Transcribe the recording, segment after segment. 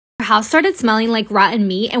Our house started smelling like rotten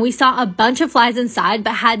meat and we saw a bunch of flies inside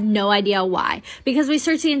but had no idea why because we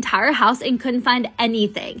searched the entire house and couldn't find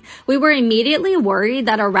anything. We were immediately worried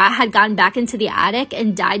that a rat had gotten back into the attic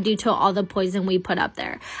and died due to all the poison we put up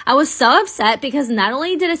there. I was so upset because not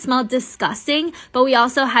only did it smell disgusting, but we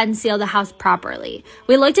also hadn't sealed the house properly.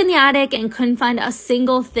 We looked in the attic and couldn't find a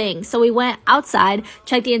single thing, so we went outside,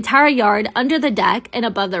 checked the entire yard, under the deck, and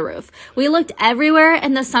above the roof. We looked everywhere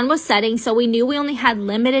and the sun was setting, so we knew we only had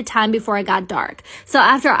limited time before it got dark. So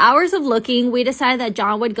after hours of looking, we decided that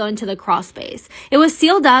John would go into the crawl space. It was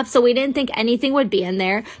sealed up, so we didn't think anything would be in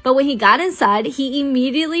there, but when he got inside, he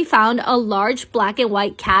immediately found a large black and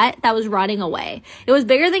white cat that was rotting away. It was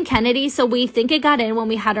bigger than Kennedy, so we think it got in when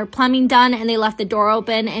we had our plumbing done and they left the door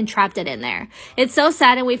open and trapped it in there. It's so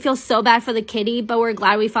sad and we feel so bad for the kitty, but we're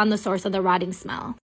glad we found the source of the rotting smell.